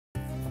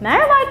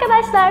Merhaba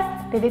arkadaşlar,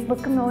 bebek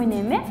bakım ve oyun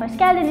evime hoş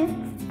geldiniz.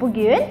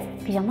 Bugün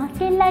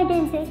pijamaskeliler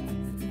gelecek.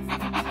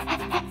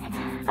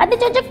 Hadi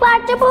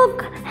çocuklar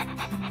çabuk.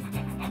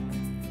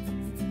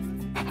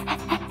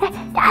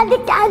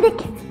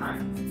 Geldik.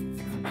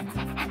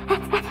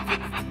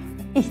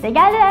 İşte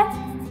geldiler.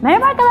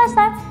 Merhaba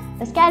arkadaşlar,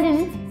 hoş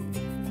geldiniz.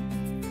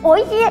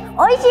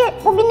 Ayşe,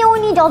 bugün ne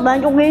oynayacağız?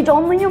 Ben çok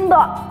heyecanlıyım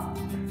da.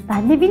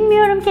 Ben de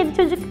bilmiyorum kedi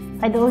çocuk.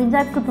 Hadi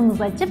oyuncak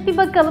kutumuzu açıp bir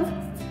bakalım.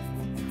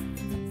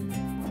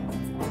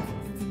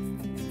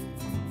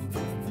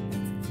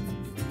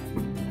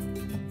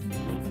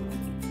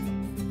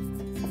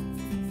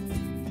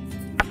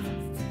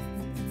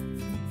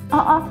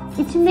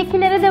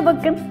 İçindekilere de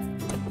bakın.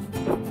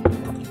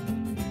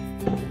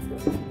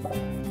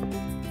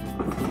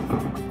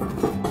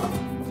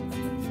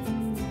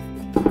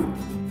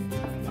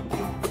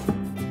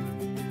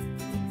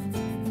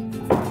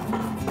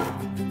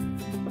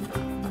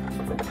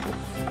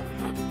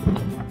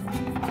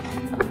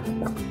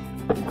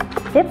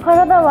 Ve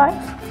para da var.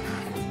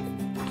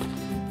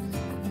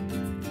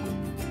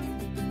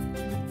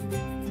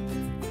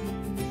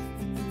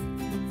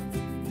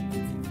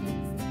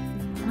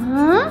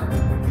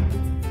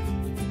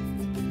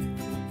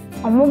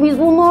 Ama biz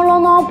bunlarla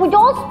ne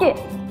yapacağız ki?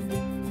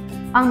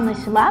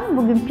 Anlaşılan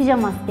bugün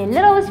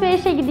pijamaskeliler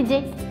alışverişe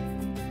gidecek.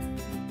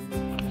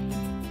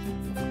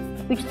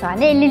 3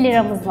 tane 50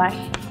 liramız var.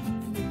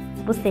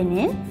 Bu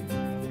senin,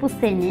 bu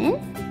senin,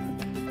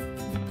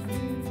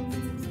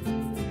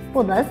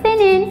 bu da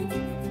senin.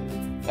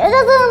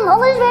 Yaşasın,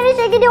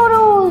 alışverişe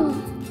gidiyoruz.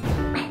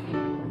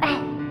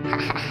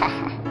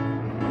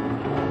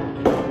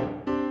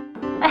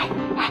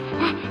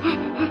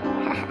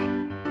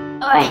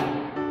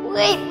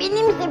 Oy,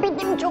 benim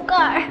sepetim çok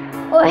ağır.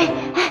 Oy.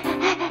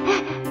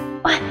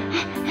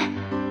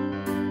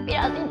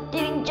 Biraz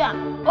ittireceğim.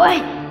 Oy.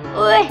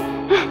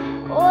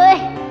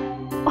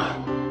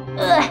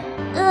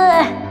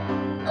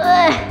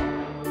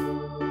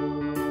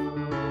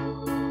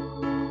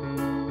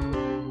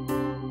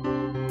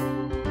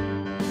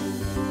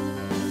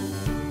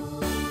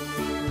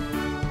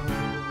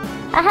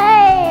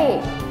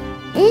 Hey!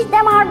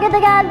 İşte markete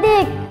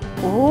geldik.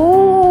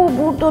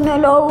 Burada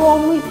neler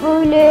varmış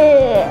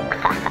böyle.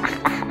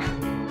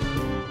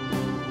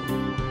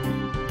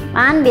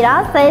 Ben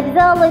biraz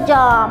sebze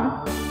alacağım.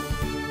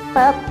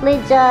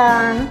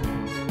 Patlıcan.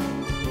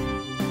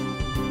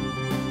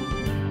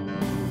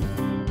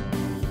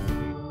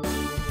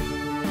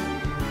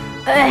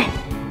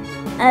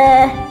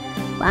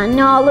 Ben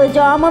ne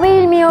alacağımı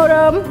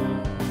bilmiyorum.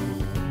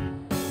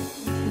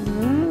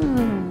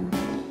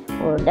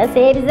 Burada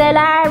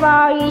sebzeler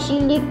var,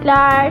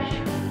 yeşillikler.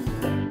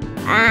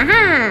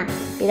 Aha!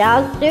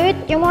 Biraz süt,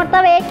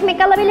 yumurta ve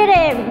ekmek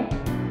alabilirim.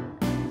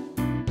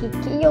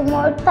 2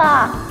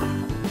 yumurta.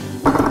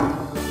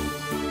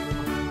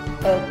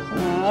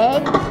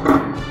 Ekmek.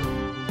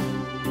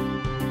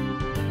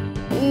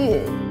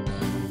 Süt.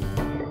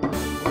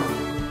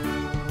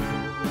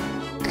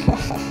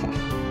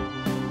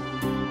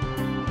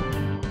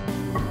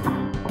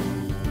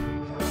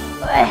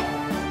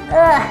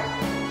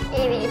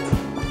 Evet.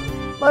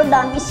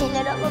 Buradan bir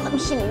şeyler alalım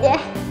şimdi.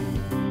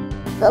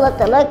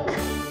 Salatalık.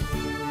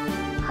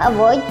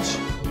 Havuç.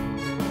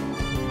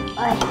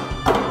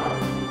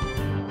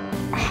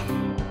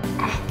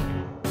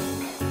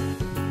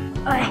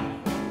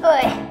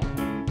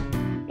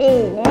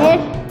 Peynir.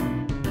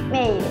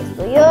 Meyve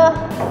suyu.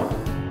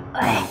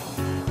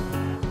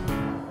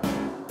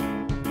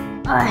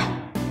 Aha!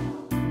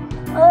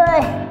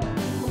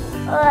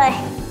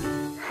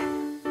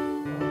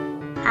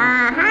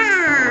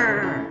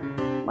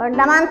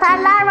 Burada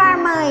mantarlar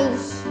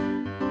varmış.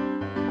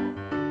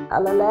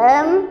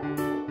 Alalım.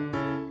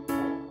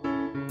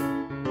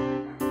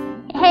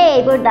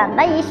 Hey, buradan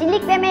da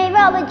yeşillik ve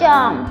meyve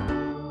alacağım.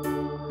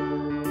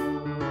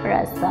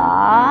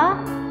 Pırasa.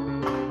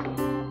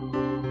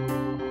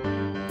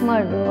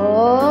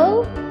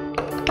 Marul.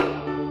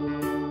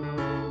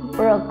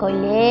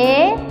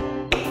 Brokoli.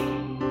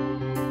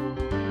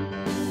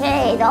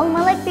 Hey,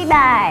 dolmalık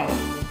biber.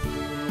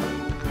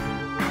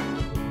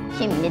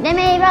 Şimdi de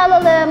meyve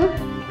alalım.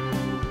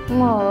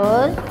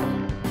 Muz.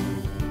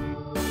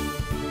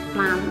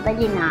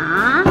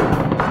 Mandalina.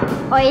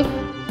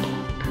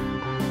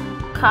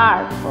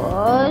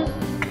 Karpuz.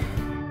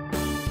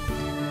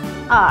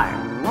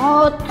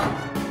 Armut.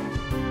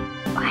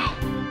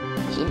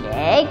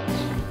 Çilek.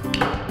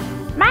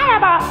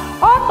 Merhaba,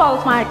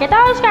 Ortos Market'e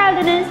hoş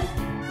geldiniz.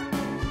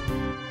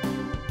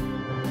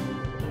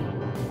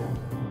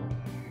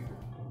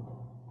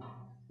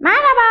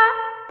 Merhaba,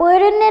 bu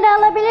ürünleri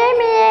alabilir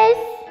miyiz?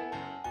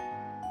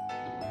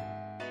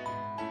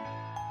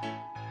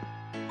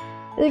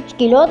 3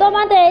 kilo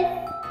domates.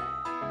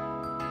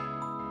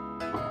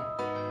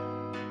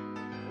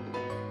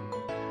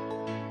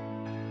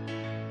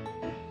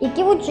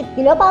 2,5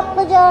 kilo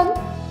patlıcan.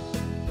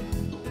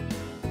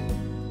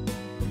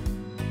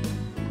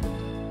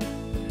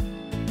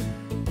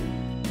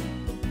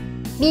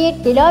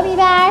 1 kilo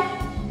biber.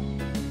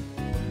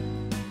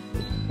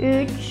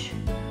 3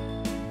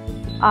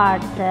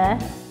 artı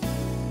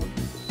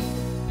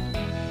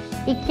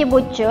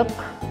 2,5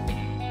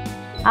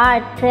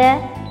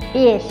 artı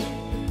 1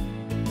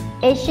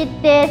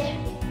 eşittir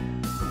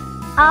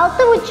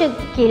 6,5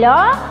 kilo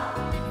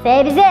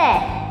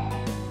sebze.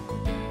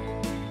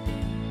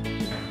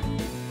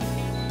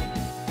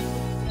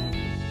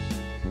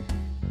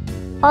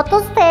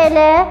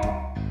 TL.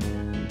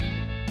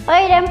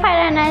 Buyurun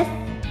paranız.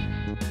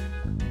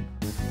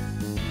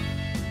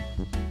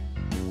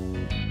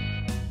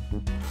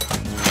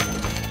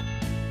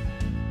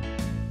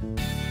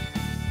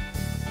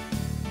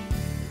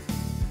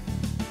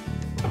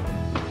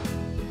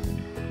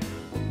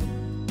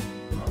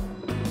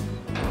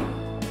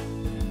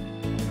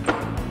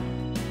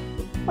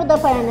 Bu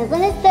da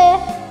paranızın üstü.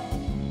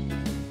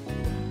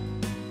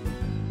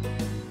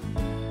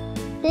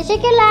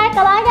 Teşekkürler,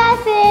 kolay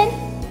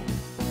gelsin.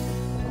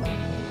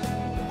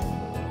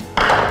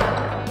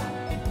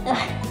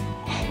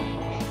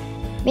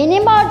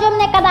 Benim borcum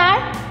ne kadar?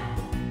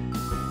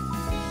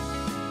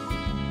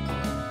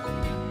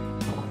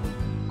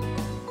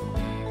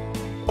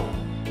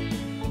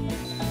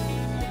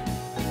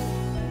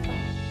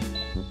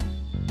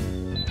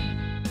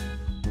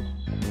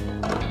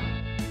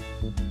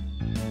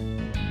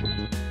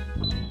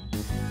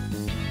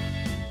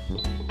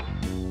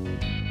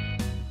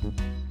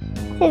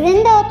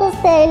 Sizin de 30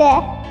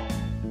 TL.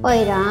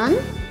 Buyurun.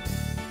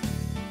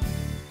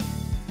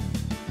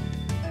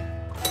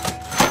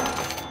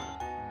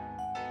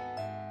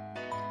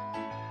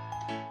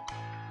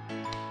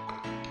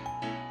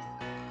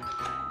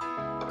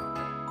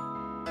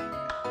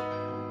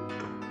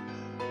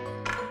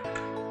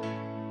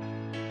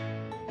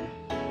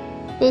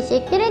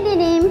 Teşekkür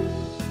ederim.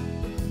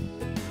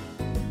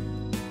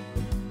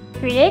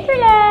 Güle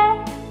güle.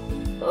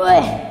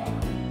 Oy,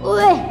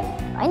 oy.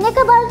 Ay ne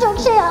kadar çok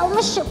şey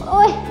almışım.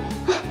 Oy.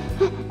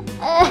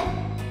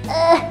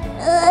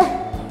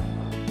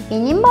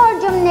 Benim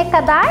borcum ne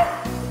kadar?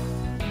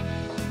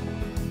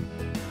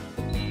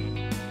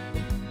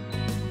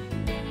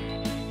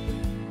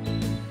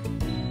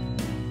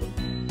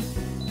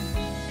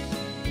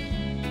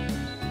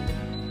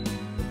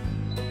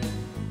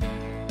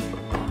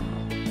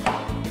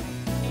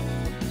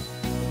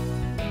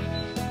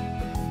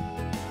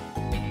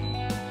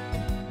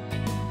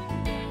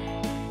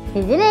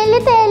 Sizin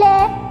 50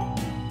 TL.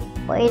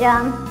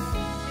 Buyurun.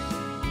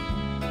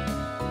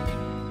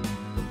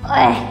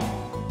 Oy.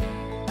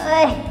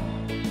 Oy.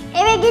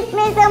 Eve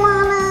gitme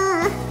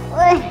zamanı.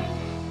 Oy.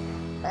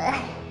 Oy.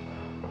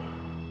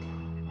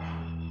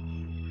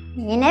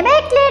 Yine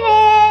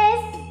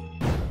bekleriz.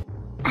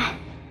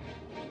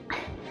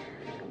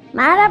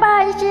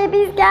 Merhaba, işte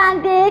biz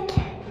geldik.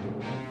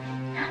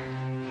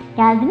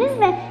 Geldiniz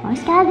mi?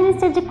 Hoş geldiniz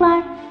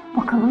çocuklar.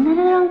 Bakalım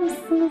neler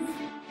almışsınız.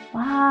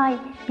 Vay,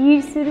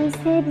 bir sürü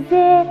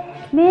sebze,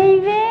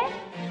 meyve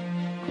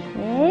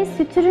ve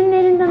süt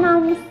ürünlerinden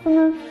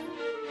almışsınız.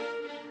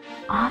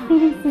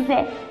 Aferin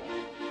size.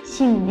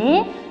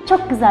 Şimdi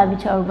çok güzel bir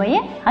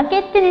çorbayı hak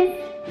ettiniz.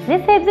 Size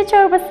sebze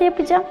çorbası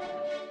yapacağım.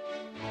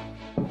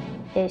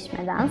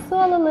 Çeşmeden su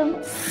alalım.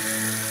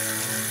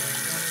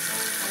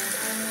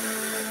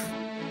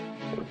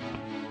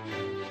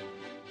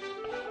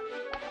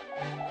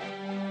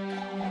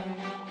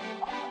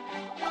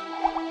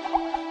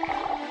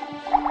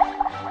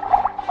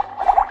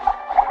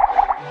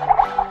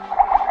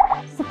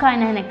 Su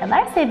kaynayana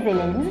kadar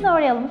sebzelerimizi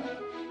doğrayalım.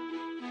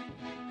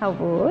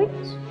 Havuç,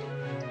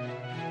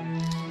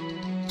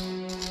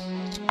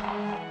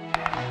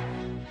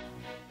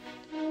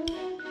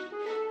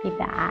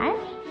 biber,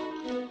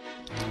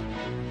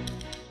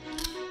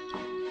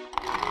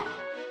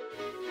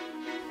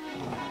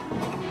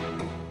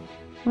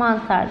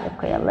 mantar da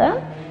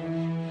koyalım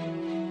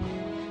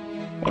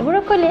ve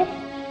brokoli.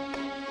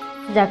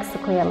 Sıcak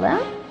su koyalım.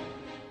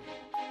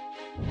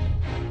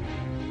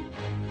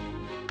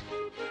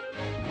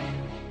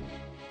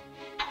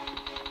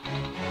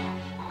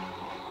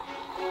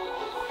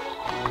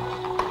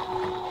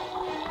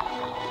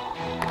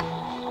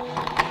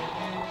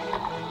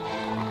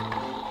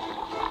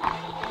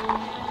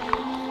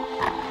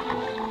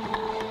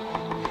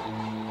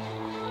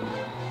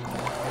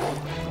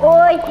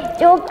 Oy,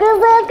 çok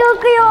güzel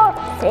kokuyor.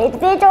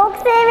 Sebze çok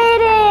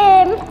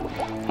severim.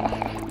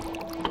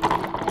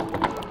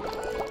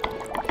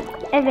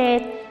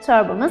 Evet,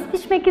 çorbamız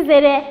pişmek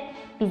üzere.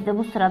 Biz de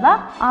bu sırada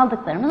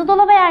aldıklarımızı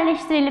dolaba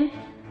yerleştirelim.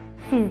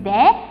 Siz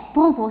de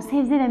bol bol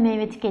sebze ve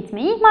meyve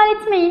tüketmeyi ihmal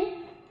etmeyin.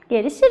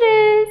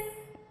 Görüşürüz.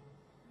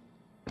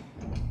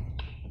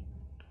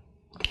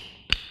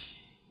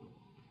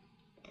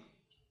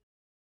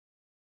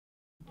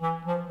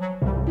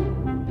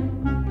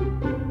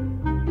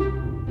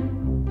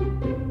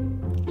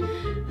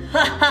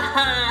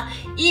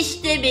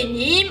 İşte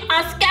benim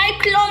asker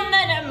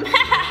klonlarım.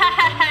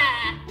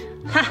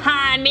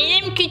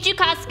 Benim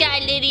küçük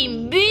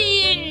askerlerim.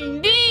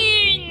 Büyüyün,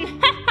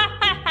 büyüyün.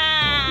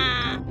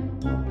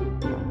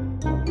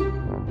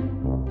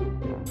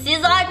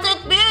 Siz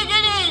artık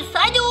büyüdünüz.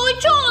 Hadi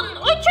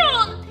uçun,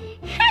 uçun.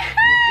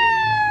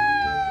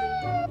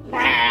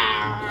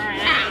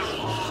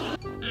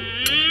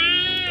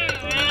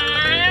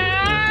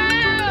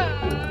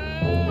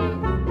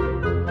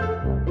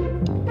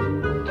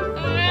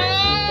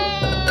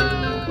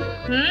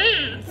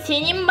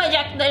 Senin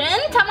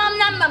bacakların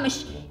tamamlanmamış.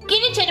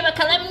 Gir içeri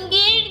bakalım.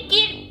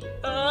 Gir.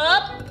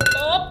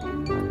 Hop.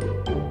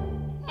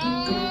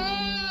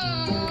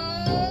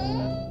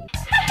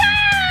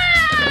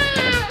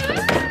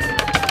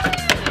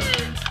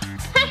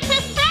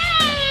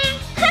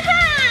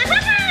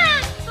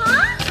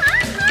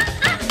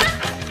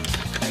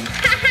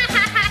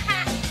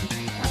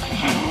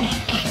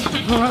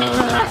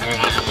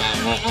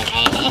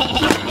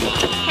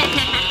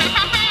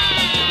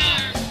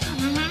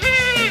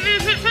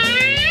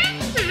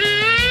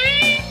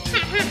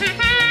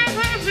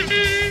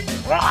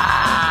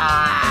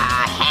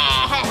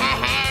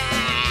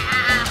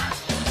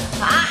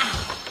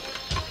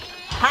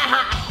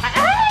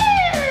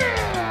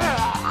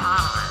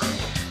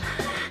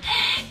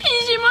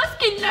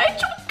 Pijamaskeliler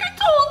çok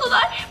kötü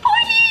oldular.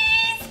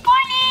 Polis!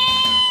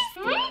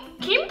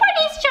 Kim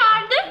polis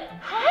çağırdı?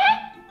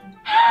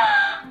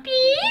 1,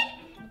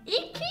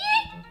 2,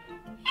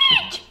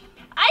 3.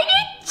 Haydi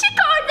çık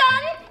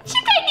oradan.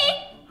 Çık hadi.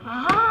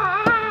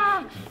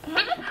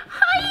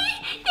 Ay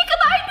ne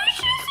kadar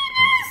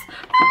güçlüsünüz.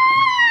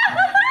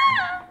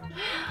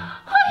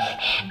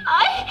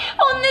 Ay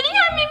onları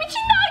yenmem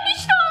için daha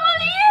güçlü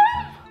olmalıyım.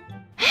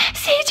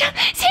 Sevcan.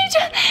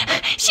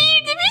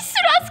 Şehirde bir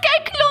sürü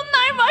asker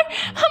klonlar var.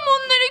 Ama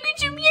onlara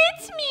gücüm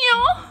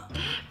yetmiyor.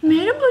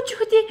 Merhaba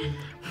Judy.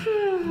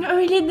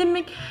 Öyle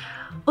demek.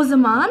 O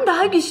zaman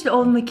daha güçlü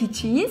olmak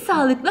için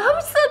sağlıklı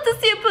havuç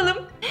salatası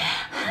yapalım.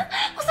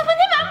 O zaman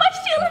hemen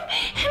başlayalım.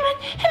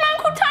 Hemen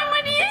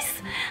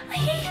kurtarmalıyız. Ay.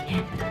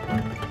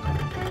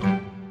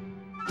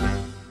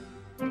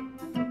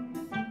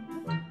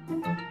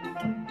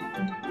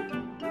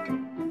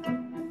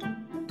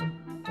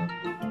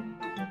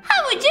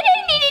 Havucu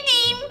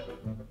rendeledim.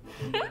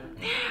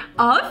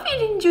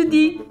 Aferin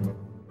Judy.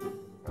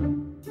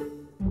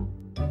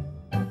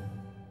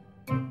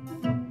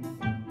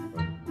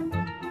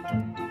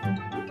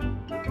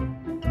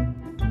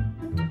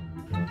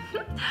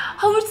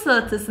 Havuç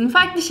salatasını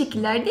farklı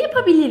şekillerde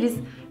yapabiliriz.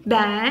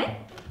 Ben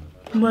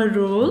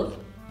marul,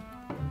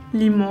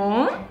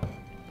 limon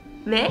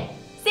ve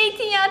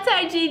zeytinyağı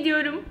tercih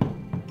ediyorum.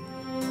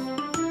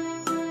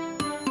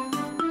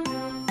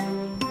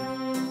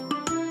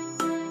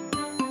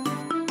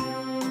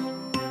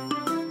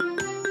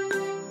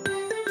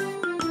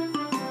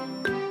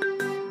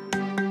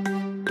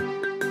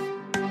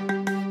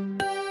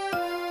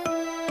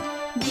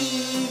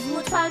 Biz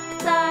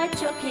mutfakta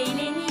çok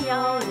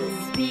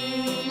eğleniyoruz.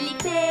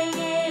 Birlikte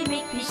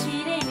yemek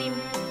pişirelim.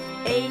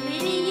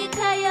 Elleri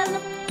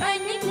yıkayalım,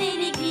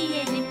 önlükleri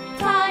giyelim.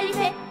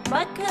 Tarife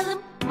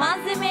bakalım,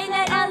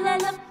 malzemeler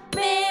alalım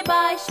ve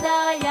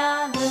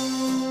başlayalım.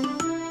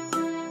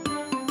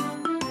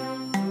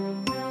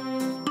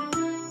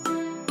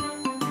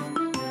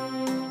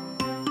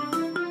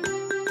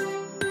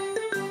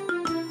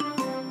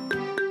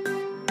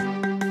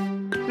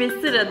 Ve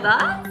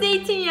sırada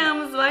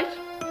zeytinyağımız var.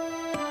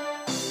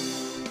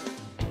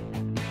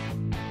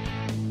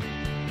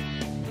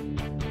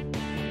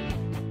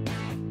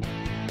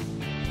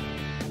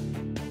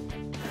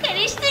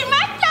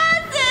 Karıştırmak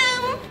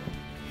lazım.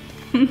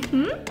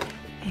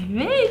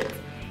 Evet.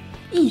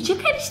 İyice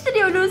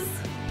karıştırıyoruz.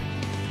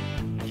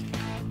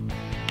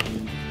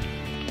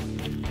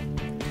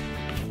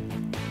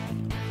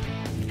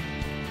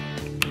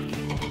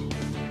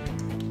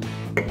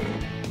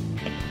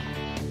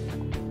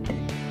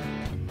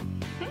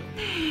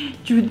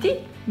 Judy,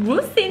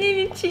 bu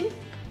senin için.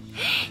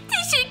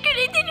 Teşekkür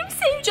ederim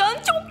Sevcan.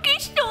 Çok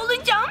güçlü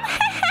olacağım.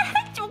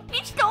 Çok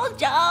güçlü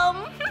olacağım.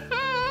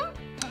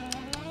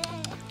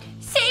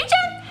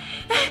 Sevcan,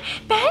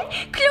 ben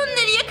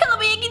klonları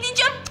yakalamaya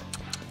gideceğim.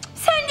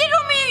 Sen de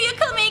Romeo'yu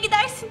yakalamaya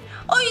gidersin.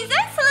 O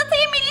yüzden salata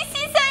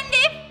yemelisin sen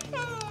de.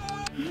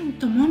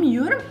 Tamam,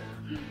 yiyorum.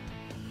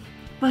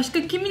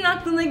 Başka kimin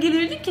aklına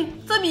gelirdi ki?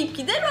 Tabii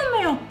ki de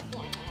Romeo.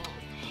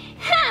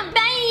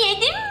 Ben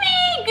yedim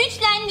mi?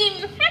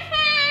 Güçlendim.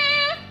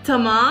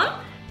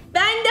 Tamam,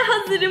 ben de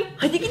hazırım.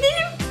 Hadi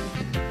gidelim.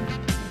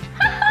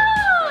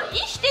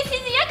 İşte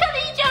sizi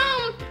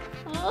yakalayacağım.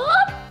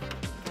 Hop.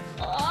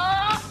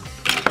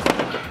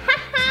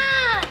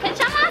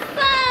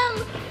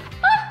 Kaçamazsın.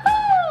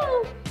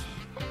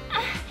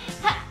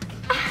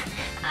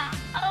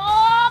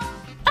 Hop.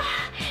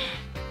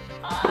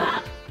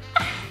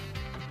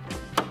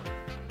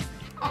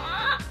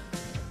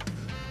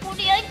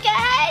 Buraya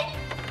gel.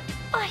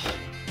 Ay.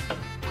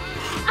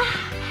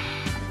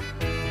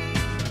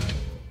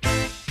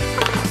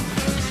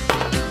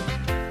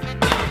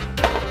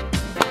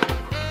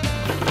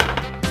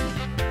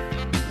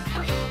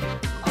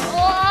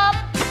 Hop.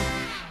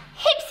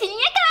 Hepsini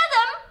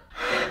yakaladım.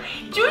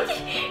 Judy,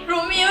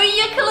 Romeo'yu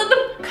yakaladım.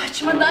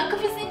 Kaçmadan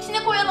kafesin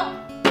içine koyalım.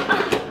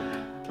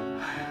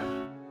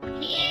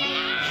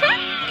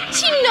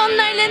 Şimdi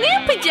onlarla ne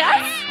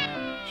yapacağız?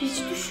 Hiç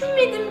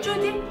düşünmedim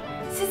Judy.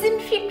 Sizin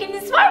bir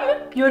fikriniz var mı?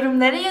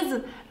 Yorumlara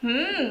yazın.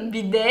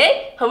 Bir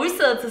de havuç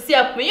salatası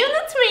yapmayı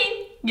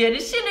unutmayın.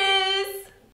 Görüşürüz.